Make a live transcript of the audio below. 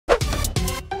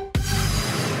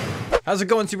How's it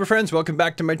going, super friends? Welcome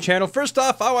back to my channel. First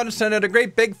off, I want to send out a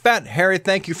great big fat hairy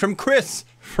thank you from Chris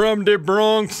from the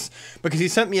Bronx, because he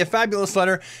sent me a fabulous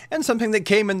letter and something that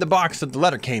came in the box that the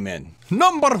letter came in.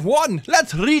 Number 1,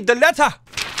 let's read the letter.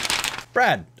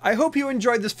 Brad, I hope you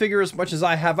enjoyed this figure as much as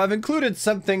I have. I've included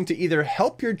something to either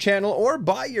help your channel or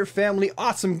buy your family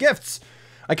awesome gifts.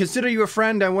 I consider you a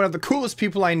friend and one of the coolest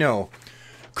people I know.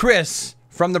 Chris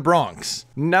from the Bronx.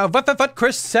 Now, what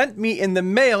Chris sent me in the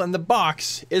mail in the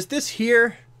box is this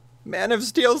here Man of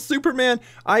Steel Superman.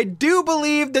 I do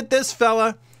believe that this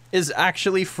fella is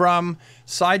actually from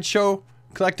Sideshow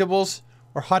Collectibles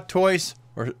or Hot Toys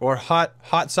or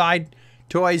Hot Side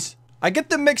Toys. I get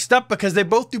them mixed up because they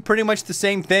both do pretty much the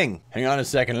same thing. Hang on a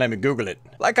second, let me Google it.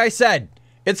 Like I said,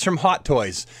 it's from Hot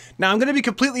Toys. Now, I'm going to be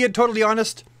completely and totally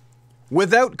honest.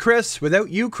 Without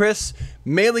you, Chris,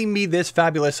 mailing me this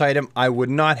fabulous item, I would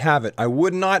not have it. I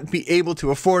would not be able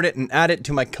to afford it and add it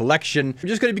to my collection. I'm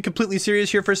just going to be completely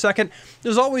serious here for a second.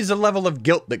 There's always a level of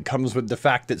guilt that comes with the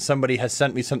fact that somebody has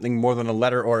sent me something more than a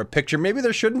letter or a picture. Maybe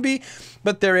there shouldn't be,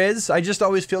 but there is. I just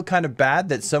always feel kind of bad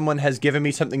that someone has given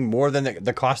me something more than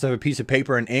the cost of a piece of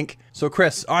paper and ink. So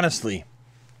Chris, honestly,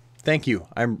 thank you.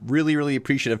 I'm really, really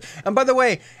appreciative. And by the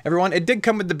way, everyone, it did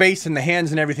come with the base and the hands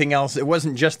and everything else. It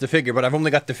wasn't just the figure, but I've only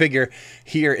got the figure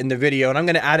here in the video, and I'm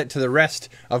going to add it to the rest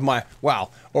of my, wow,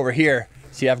 over here.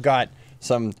 See, I've got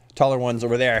some taller ones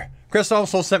over there. Chris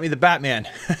also sent me the Batman.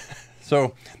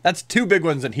 So that's 2 big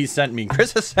ones that he sent me.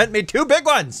 Chris has sent me 2 big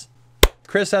ones.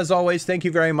 Chris, as always, thank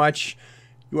you very much.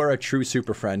 You are a true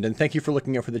super friend, and thank you for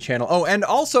looking out for the channel. Oh, and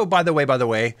also, by the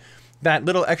way, that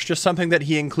little extra something that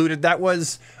he included, that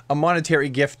was a monetary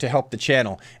gift to help the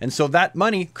channel. And so that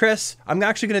money, Chris, I'm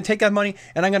actually going to take that money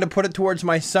and I'm going to put it towards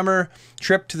my summer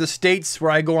trip to the States,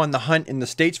 where I go on the hunt in the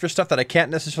States for stuff that I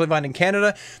can't necessarily find in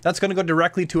Canada. That's going to go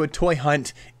directly to a toy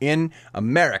hunt in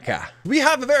America. We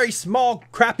have a very small,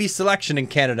 crappy selection in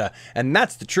Canada, and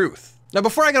that's the truth. Now,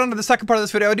 before I get on to the second part of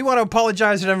this video, I do want to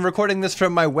apologize that I'm recording this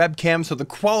from my webcam, so the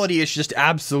quality is just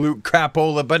absolute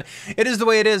crapola, but it is the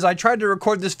way it is. I tried to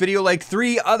record this video like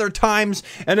 3 other times,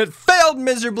 and it failed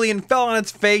miserably and fell on its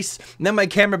face, and then my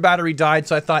camera battery died,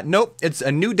 so I thought, nope, it's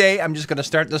a new day. I'm just going to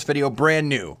start this video brand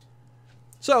new.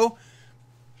 So,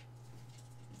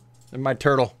 and my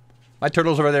turtle's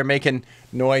over there making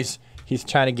noise. He's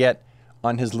trying to get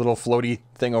on his little floaty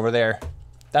thing over there.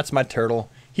 That's my turtle.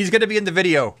 He's going to be in the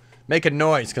video making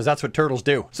noise, because that's what turtles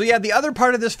do. So yeah, the other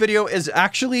part of this video is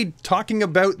actually talking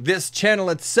about this channel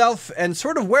itself and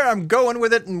sort of where I'm going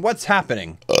with it and what's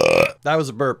happening. That was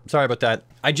a burp. Sorry about that.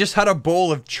 I just had a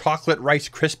bowl of chocolate Rice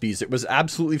Krispies. It was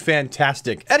absolutely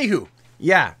fantastic. Anywho,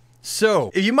 yeah.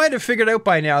 So, you might have figured out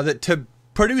by now that to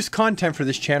produce content for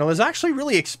this channel is actually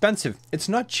really expensive. It's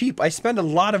not cheap. I spend a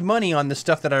lot of money on the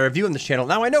stuff that I review on this channel.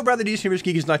 Now, I know Brother D's Universe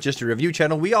Geek is not just a review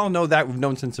channel. We all know that. We've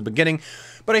known since the beginning.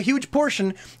 But a huge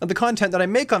portion of the content that I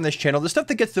make on this channel, the stuff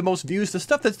that gets the most views, the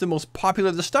stuff that's the most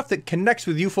popular, the stuff that connects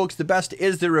with you folks the best,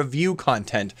 is the review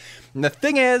content. And the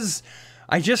thing is,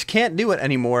 I just can't do it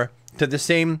anymore to the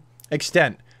same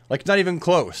extent. Like, not even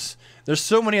close. There's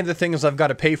so many other things I've got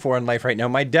to pay for in life right now.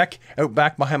 My deck out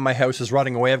back behind my house is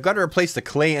rotting away. I've got to replace the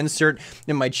clay insert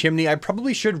in my chimney. I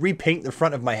probably should repaint the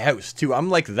front of my house too. I'm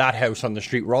like that house on the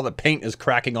street where all the paint is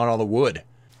cracking on all the wood.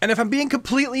 And if I'm being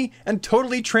completely and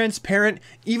totally transparent,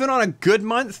 even on a good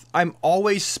month, I'm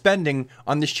always spending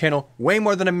on this channel way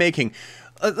more than I'm making.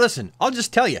 Listen, I'll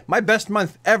just tell you, my best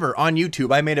month ever on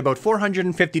YouTube, I made about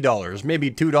 $450, maybe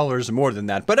 $2 more than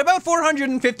that, but about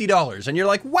 $450. And you're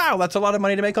like, wow, that's a lot of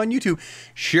money to make on YouTube.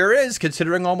 Sure is,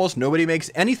 considering almost nobody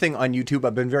makes anything on YouTube.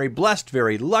 I've been very blessed,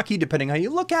 very lucky, depending how you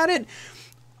look at it.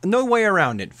 No way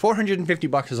around it. 450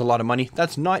 bucks is a lot of money.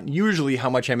 That's not usually how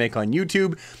much I make on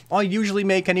YouTube. I'll usually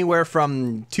make anywhere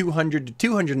from 200 to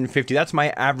 250. That's my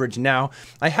average now.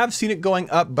 I have seen it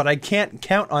going up, but I can't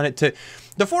count on it to...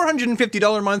 The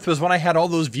 $450 month was when I had all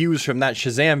those views from that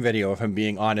Shazam video, if I'm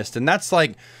being honest. And that's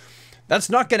like...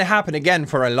 That's not going to happen again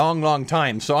for a long, long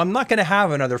time. So I'm not going to have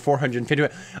another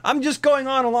 450. I'm just going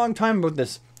on a long time about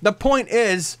this. The point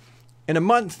is, in a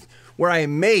month where I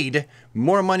made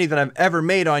more money than I've ever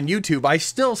made on YouTube, I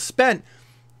still spent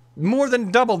more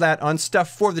than double that on stuff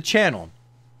for the channel.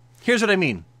 Here's what I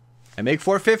mean. I make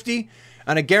 $450,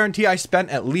 and I guarantee I spent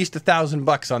at least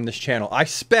 $1,000 on this channel. I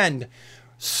spend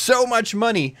so much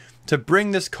money to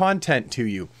bring this content to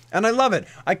you, and I love it.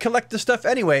 I collect the stuff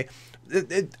anyway.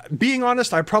 being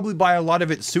honest, I probably buy a lot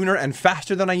of it sooner and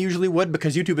faster than I usually would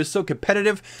because YouTube is so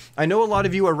competitive. I know a lot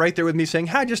of you are right there with me saying,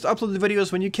 "Hey, just upload the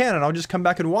videos when you can and I'll just come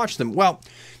back and watch them." Well,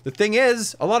 the thing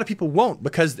is, a lot of people won't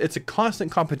because it's a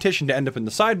constant competition to end up in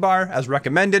the sidebar as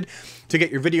recommended, to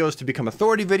get your videos to become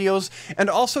authority videos, and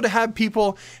also to have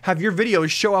people have your videos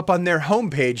show up on their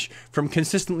homepage from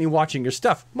consistently watching your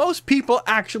stuff. Most people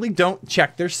actually don't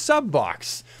check their sub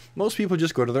box. Most people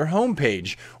just go to their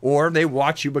homepage, or they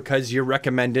watch you because you're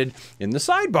recommended in the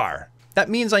sidebar. That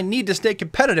means I need to stay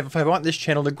competitive if I want this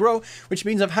channel to grow, which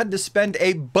means I've had to spend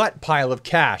a butt pile of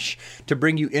cash to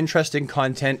bring you interesting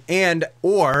content and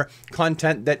or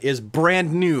content that is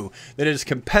brand new, that is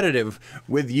competitive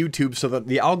with YouTube so that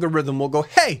the algorithm will go,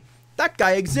 "Hey, that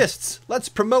guy exists. Let's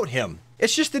promote him."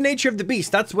 It's just the nature of the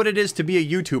beast. That's what it is to be a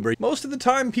YouTuber. Most of the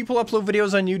time, people upload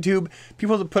videos on YouTube,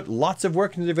 people that put lots of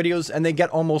work into the videos, and they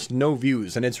get almost no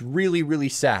views, and it's really, really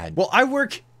sad. Well, I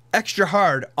work extra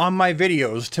hard on my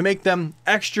videos to make them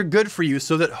extra good for you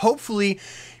so that hopefully,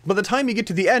 by the time you get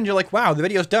to the end, you're like, wow, the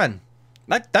video's done.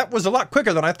 That was a lot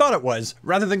quicker than I thought it was.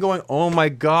 Rather than going, oh my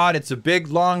God, it's a big,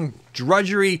 long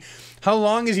drudgery. How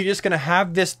long is he just gonna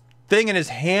have this thing in his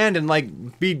hand and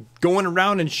like be going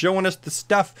around and showing us the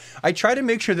stuff? I try to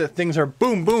make sure that things are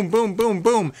boom, boom, boom, boom,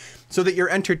 boom, so that you're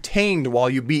entertained while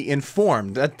you be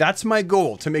informed. That's my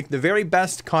goal, to make the very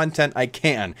best content I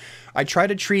can. I try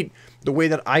to treat the way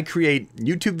that I create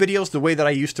YouTube videos the way that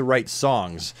I used to write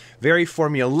songs. Very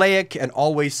formulaic and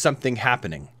always something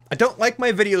happening. I don't like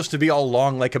my videos to be all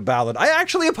long like a ballad. I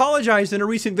actually apologized in a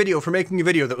recent video for making a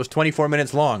video that was 24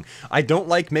 minutes long. I don't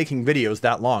like making videos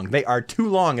that long. They are too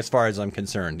long as far as I'm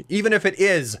concerned, even if it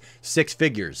is 6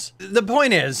 figures. The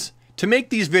point is, to make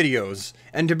these videos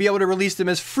and to be able to release them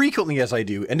as frequently as I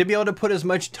do, and to be able to put as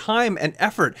much time and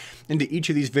effort into each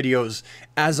of these videos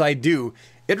as I do,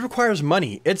 it requires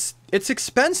money. It's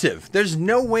expensive. There's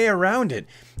no way around it.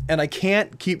 And I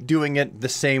can't keep doing it the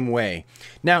same way.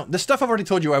 Now, the stuff I've already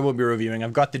told you I will be reviewing.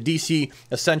 I've got the DC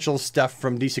Essentials stuff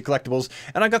from DC Collectibles,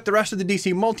 and I got the rest of the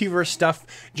DC Multiverse stuff.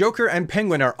 Joker and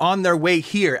Penguin are on their way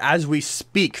here as we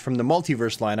speak from the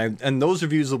Multiverse line, and those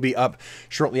reviews will be up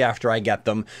shortly after I get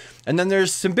them. And then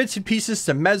there's some bits and pieces,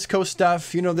 some Mezco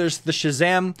stuff. You know, there's the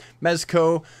Shazam,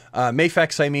 Mezco,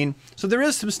 Mafex, I mean. So there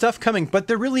is some stuff coming, but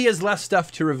there really is less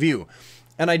stuff to review.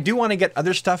 And I do want to get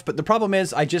other stuff, but the problem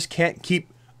is I just can't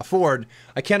afford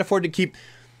to keep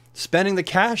spending the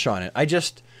cash on it. I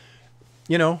just,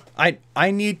 you know, I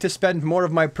need to spend more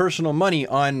of my personal money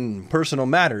on personal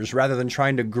matters rather than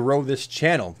trying to grow this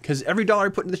channel. Because every dollar I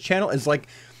put in this channel is like,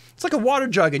 it's like a water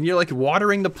jug, and you're like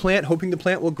watering the plant, hoping the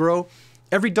plant will grow.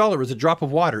 Every dollar is a drop of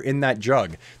water in that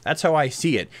jug. That's how I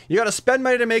see it. You got to spend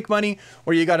money to make money,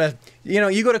 or you got to, you know,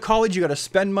 you go to college, you got to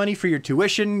spend money for your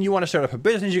tuition. You want to start up a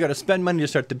business, you got to spend money to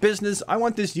start the business. I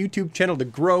want this YouTube channel to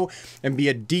grow and be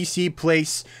a DC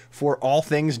place for all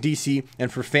things DC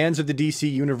and for fans of the DC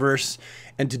universe.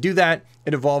 And to do that,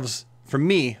 it involves, for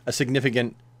me, a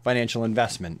significant financial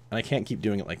investment. And I can't keep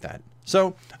doing it like that.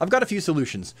 So I've got a few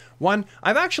solutions. One,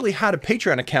 I've actually had a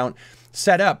Patreon account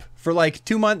set up for like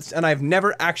 2 months, and I've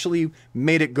never actually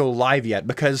made it go live yet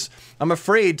because I'm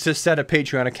afraid to set a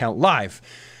Patreon account live.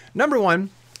 Number one,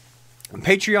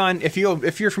 Patreon, if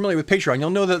you're familiar with Patreon, you'll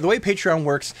know that the way Patreon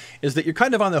works is that you're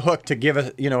kind of on the hook to give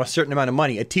a certain amount of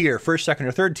money, a tier, first, second,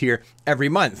 or third tier every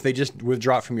month. They just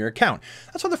withdraw it from your account.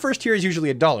 That's why the first tier is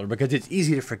usually $1 because it's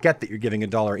easy to forget that you're giving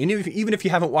 $1. And even if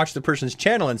you haven't watched the person's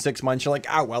channel in 6 months, you're like,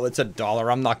 oh, well, it's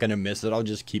 $1. I'm not going to miss it. I'll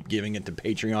just keep giving it to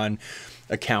Patreon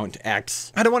account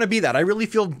X. I don't want to be that. I really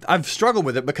feel I've struggled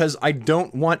with it because I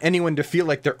don't want anyone to feel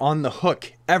like they're on the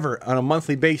hook ever on a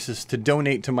monthly basis to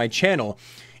donate to my channel.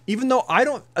 Even though I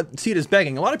don't see it as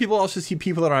begging. A lot of people also see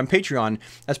people that are on Patreon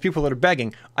as people that are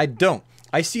begging. I don't.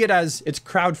 I see it as it's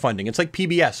crowdfunding. It's like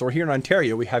PBS, or here in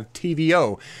Ontario, we have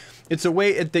TVO. It's a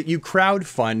way that you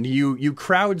crowdfund, you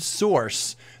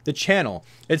crowdsource the channel.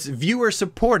 It's viewer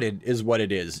supported is what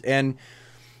it is. And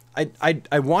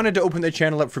I wanted to open the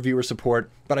channel up for viewer support,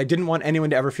 but I didn't want anyone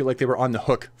to ever feel like they were on the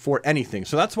hook for anything.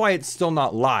 So that's why it's still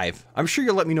not live. I'm sure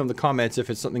you'll let me know in the comments if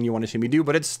it's something you want to see me do,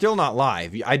 but it's still not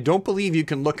live. I don't believe you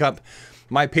can look up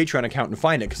my Patreon account and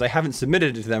find it because I haven't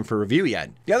submitted it to them for review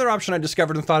yet. The other option I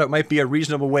discovered and thought it might be a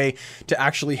reasonable way to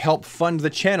actually help fund the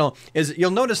channel is,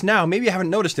 you'll notice now, maybe you haven't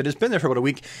noticed it, it's been there for about a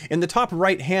week, in the top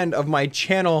right hand of my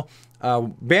channel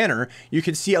banner, you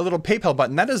can see a little PayPal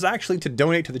button. That is actually to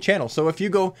donate to the channel. So if you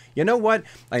go, you know what,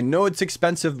 I know it's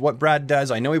expensive what Brad does,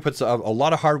 I know he puts a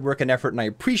lot of hard work and effort, and I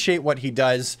appreciate what he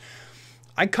does,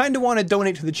 I kind of want to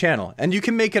donate to the channel, and you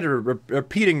can make it a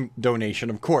repeating donation,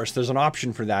 of course. There's an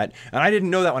option for that, and I didn't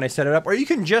know that when I set it up. Or you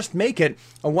can just make it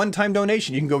a one-time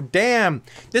donation. You can go, damn,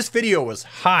 this video was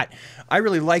hot. I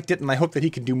really liked it, and I hope that he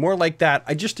can do more like that.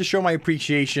 Just to show my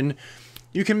appreciation,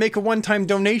 you can make a one-time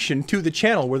donation to the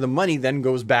channel where the money then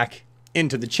goes back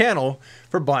into the channel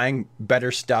for buying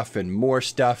better stuff and more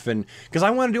stuff, and because I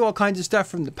want to do all kinds of stuff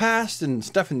from the past and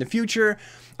stuff in the future.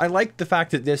 I like the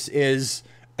fact that this is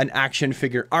an action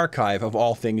figure archive of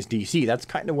all things DC. That's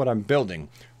kind of what I'm building,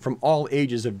 from all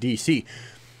ages of DC.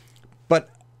 But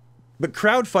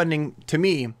crowdfunding, to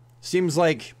me, seems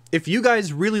like if you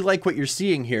guys really like what you're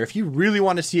seeing here, if you really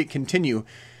want to see it continue,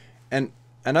 and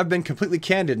I've been completely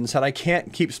candid and said I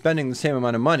can't keep spending the same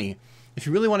amount of money, if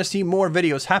you really want to see more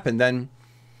videos happen, then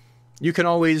you can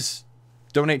always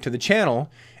donate to the channel,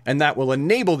 and that will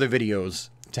enable the videos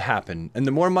to happen. And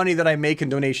the more money that I make in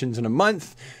donations in a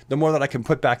month, the more that I can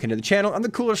put back into the channel, and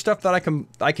the cooler stuff that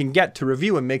I can get to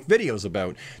review and make videos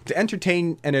about to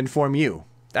entertain and inform you.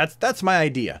 That's my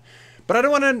idea. But I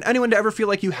don't want anyone to ever feel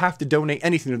like you have to donate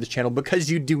anything to this channel, because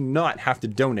you do not have to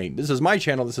donate. This is my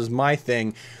channel, this is my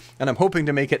thing, and I'm hoping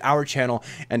to make it our channel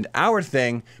and our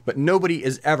thing, but nobody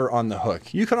is ever on the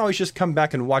hook. You can always just come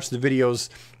back and watch the videos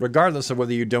regardless of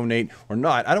whether you donate or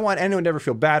not. I don't want anyone to ever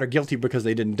feel bad or guilty because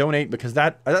they didn't donate, because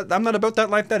I'm not about that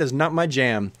life. That is not my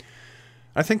jam.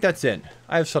 I think that's it.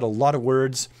 I have said a lot of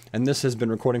words, and this has been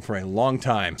recording for a long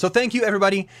time. So thank you,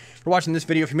 everybody, for watching this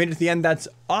video. If you made it to the end, that's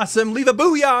awesome. Leave a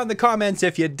booyah in the comments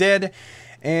if you did,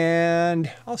 and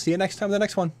I'll see you next time in the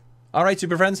next one. All right,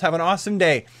 super friends, have an awesome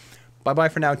day. Bye-bye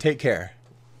for now. Take care.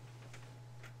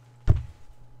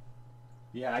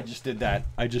 Yeah, I just did that.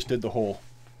 I just did the whole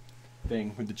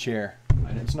thing with the chair,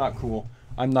 and it's not cool.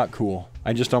 I'm not cool.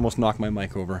 I just almost knocked my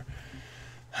mic over.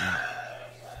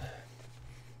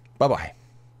 Bye-bye.